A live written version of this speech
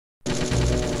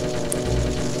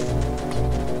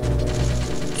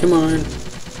Come on.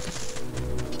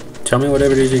 Tell me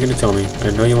whatever it is you're gonna tell me. I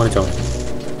know you want to tell me.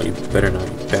 But you better not,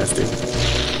 you bastard.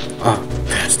 Ah,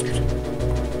 bastard.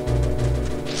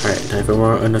 Alright, time for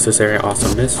more unnecessary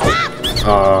awesomeness. Alright,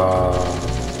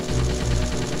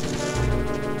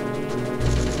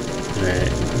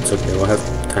 it's okay. We'll have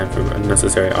time for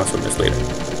unnecessary awesomeness later.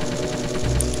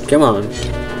 Come on.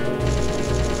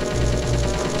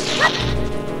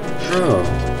 Oh.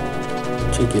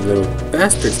 Cheeky little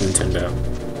bastards, Nintendo.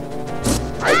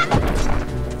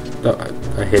 Oh,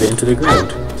 I hit it into the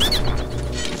ground.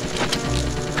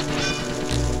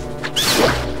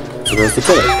 So there's the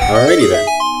killer. Alrighty then.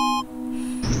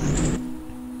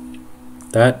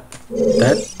 That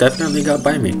definitely got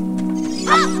by me.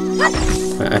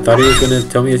 I thought he was gonna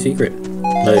tell me a secret,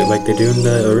 like they do in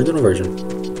the original version.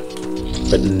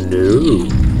 But no,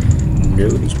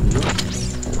 he's not.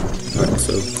 Alright,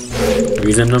 so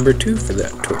reason number 2 for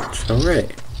that torch.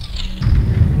 Alright.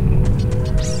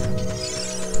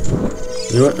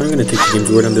 You know what? I'm gonna take the Game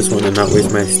Boy on this one and not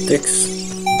waste my sticks.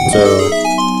 So,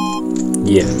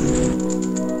 yeah.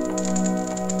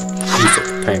 Reset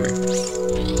the timer.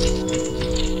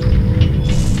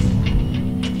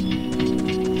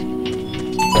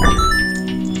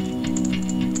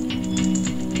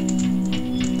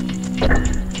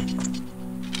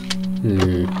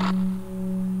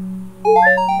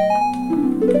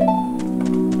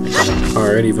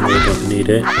 Alright, even though I don't need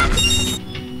it.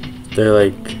 They're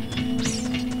like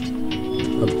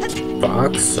a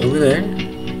box over there.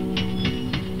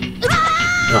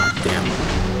 Oh damn!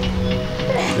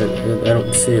 I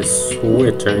don't see a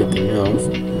switch or anything else.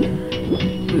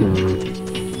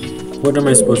 What am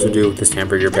I supposed to do with this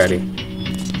hamburger patty?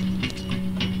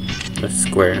 A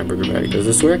square hamburger patty. Does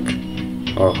this work?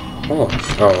 Oh,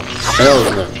 hell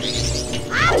no!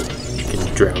 You can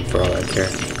drown for all I care.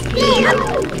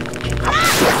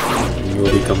 You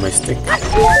will become my stick.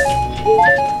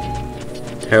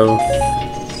 Health.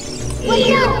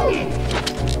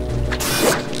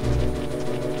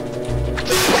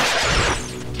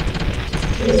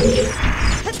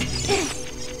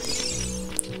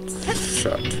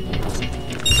 Shot.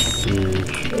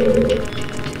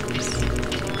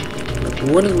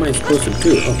 What am I supposed to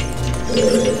do? Oh.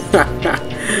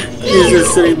 He's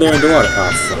just sitting there in the water.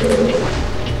 Oh, fuck.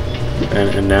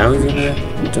 And now he's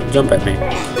gonna jump at me.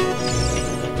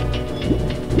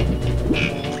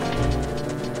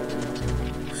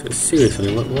 So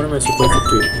seriously, what am I supposed to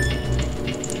do?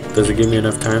 Does it give me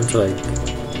enough time to like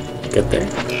get there?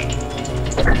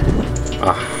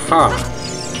 Aha!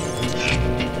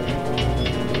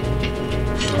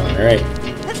 Alright.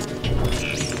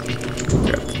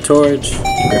 Grab the torch,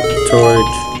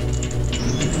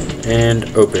 and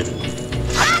open.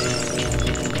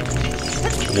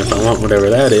 And if I want whatever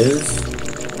that is,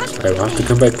 I will have to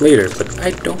come back later, but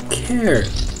I don't care.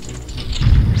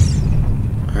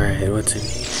 Alright, what's in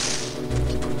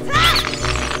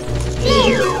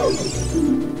here?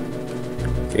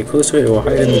 Okay, close to it, it will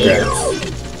hide in the grass.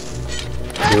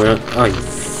 You wanna, oh, you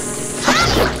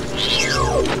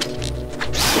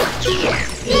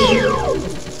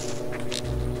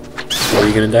are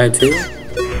you gonna die too?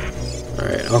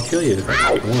 Alright, I'll kill you if I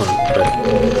want, but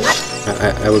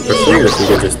I would prefer if we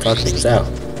could just talk things out.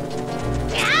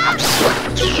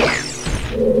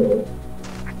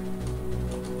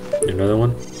 Another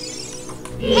one?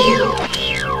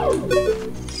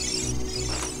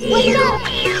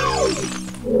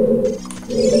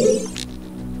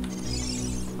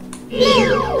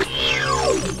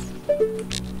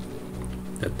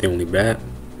 That's the only bat.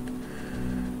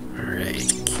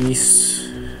 Alright, keys.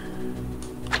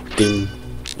 Ding.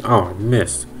 Oh, I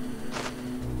missed.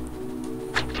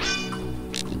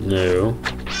 No.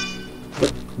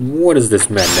 What is this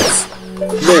madness?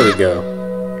 There we go.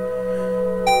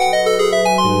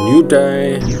 And you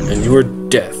die, and your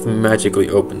death magically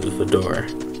opens the door.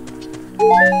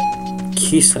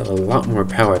 Keys have a lot more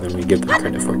power than we give them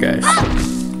credit for, guys.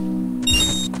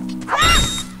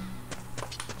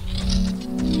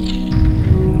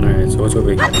 Alright, so what's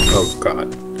over here? Oh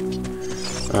god.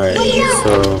 Alright,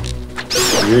 so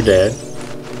you're dead.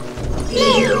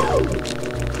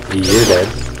 You're dead.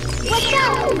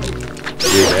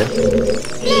 You're dead.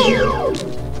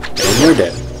 And you're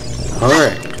dead.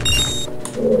 Alright.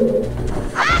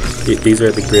 These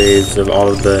are the graves of all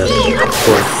of the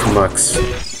poor schmucks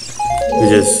who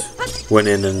just went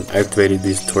in and activated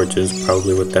these torches,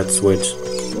 probably with that switch,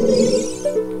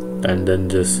 and then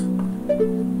just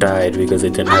died because they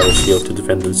didn't have a shield to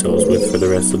defend themselves with for the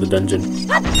rest of the dungeon.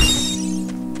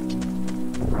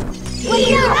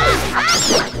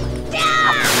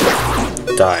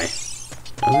 Die.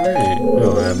 Alright.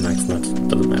 Oh, I have max nuts.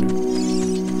 Doesn't matter.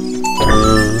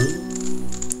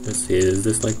 Let's see, is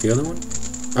this like the other one?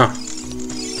 Ah.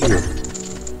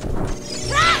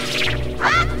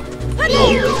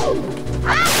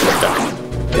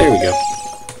 There we go.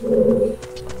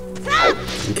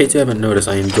 In case you haven't noticed,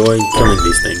 I enjoy killing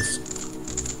these things.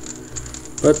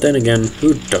 But then again,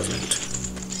 who doesn't?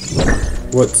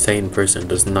 What sane person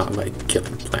does not like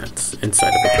killing plants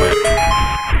inside of a plant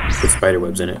with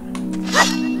spiderwebs in it?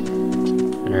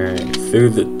 Alright,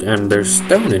 and there's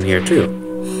stone in here too.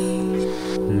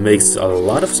 Makes a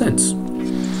lot of sense.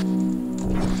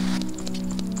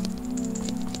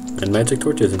 And magic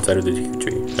torches inside of the Deku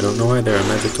Tree. I don't know why there are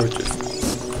magic torches.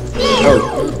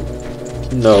 Oh,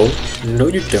 no. No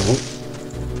you don't.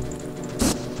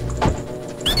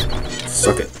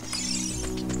 Suck it.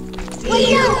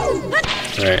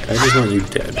 Alright, I just want you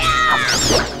dead.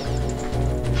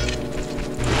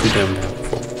 Too damn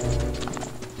powerful.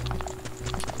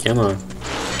 Come on.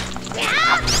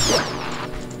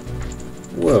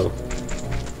 Whoa.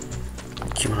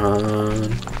 Come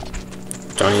on.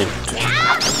 Giant.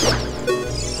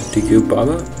 Deku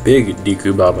Baba? Big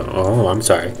Deku Baba. Oh, I'm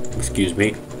sorry. Excuse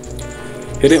me.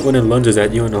 Hit it when it lunges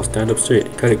at you and I'll stand up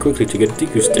straight. Cut it quickly to get a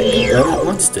Deku stick. I don't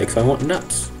want sticks, I want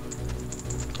nuts.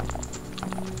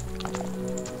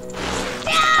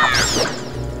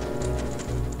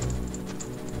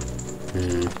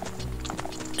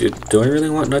 Do I really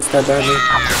want nuts that badly?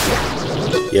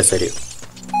 Yes, I do.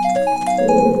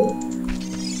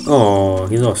 Oh,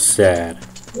 he's all sad.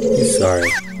 He's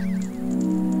sorry.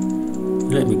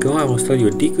 Let me go, I will sell you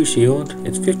a Deku shield.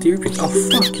 It's 50 rupees. Oh,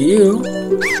 fuck you.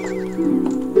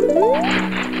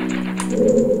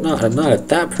 Not at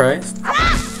that price.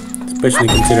 Especially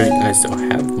considering I still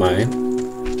have mine.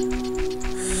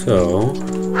 So,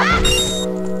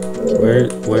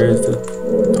 where's the...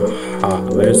 Aha,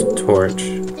 there's the torch.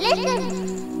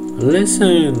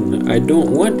 Listen, I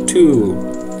don't want to.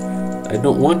 I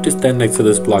don't want to stand next to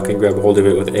this block and grab hold of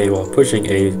it with A while pushing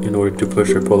A in order to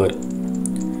push or pull it.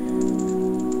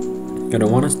 I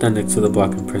don't want to stand next to the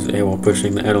block and press A while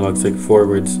pushing the analog stick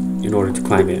forwards in order to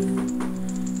climb it.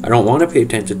 I don't want to pay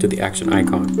attention to the action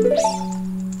icon.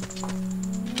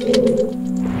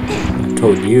 I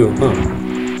told you, huh?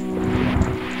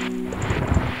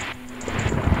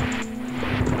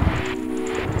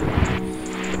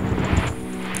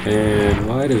 And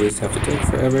why does this have to take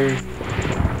forever?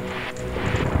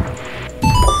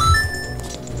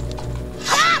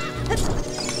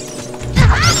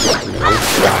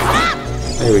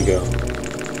 There we go.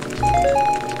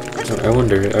 I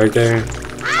wonder, are there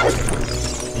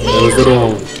those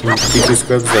little Deku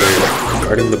scrubs that are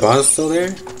guarding the boss still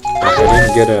there? I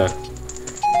didn't get an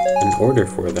order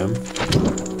for them.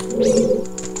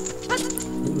 I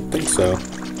don't think so.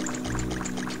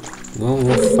 Well,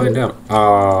 we'll find out.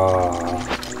 Ah,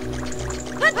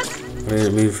 I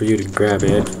didn't mean for you to grab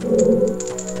it.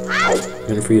 I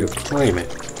meant for you to climb it.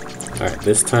 Alright,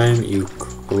 this time you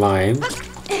climb.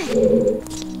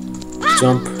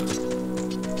 Jump.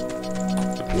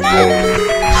 Whoa.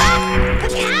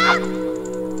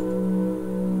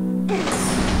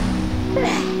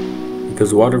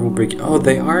 Because water will break. Oh,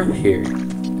 they are here.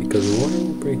 Because water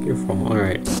will break your fall.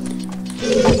 Alright.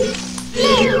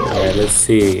 Alright, let's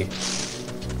see.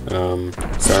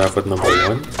 Start off with number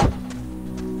 1.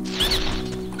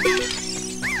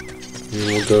 And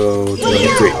we'll go to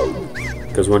number 3.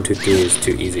 Because 1, 2, 3 is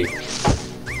too easy.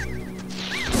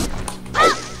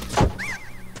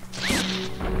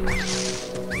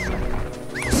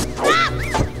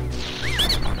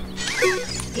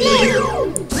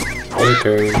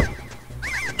 Okay.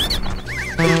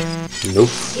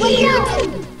 Nope.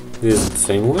 This is the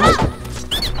same one.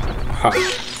 Ha!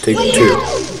 Take 2.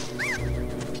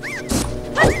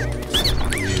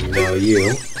 Now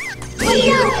you.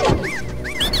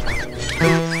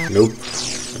 Nope.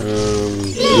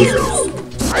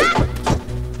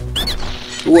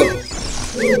 Whoa!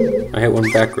 I hit one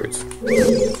backwards.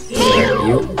 Alright,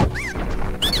 you.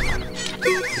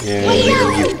 And you.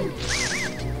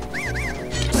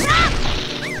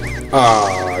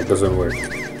 Ah, it doesn't work.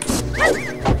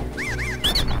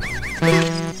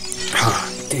 Ah,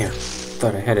 damn.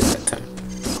 Thought I had it that time.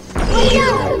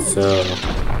 Alright, so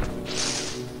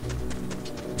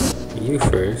you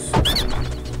first.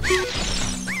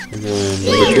 And then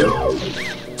number 2.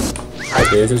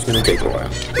 Okay, this is gonna take a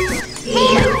while.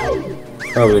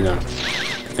 Probably not. I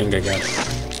think I got it.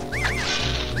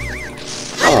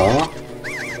 Aww.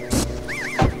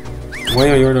 Why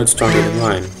are your notes stronger than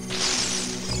mine?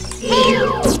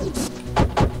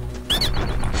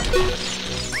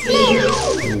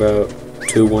 About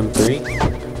 2, 1, 3.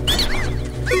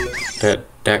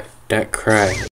 That cry.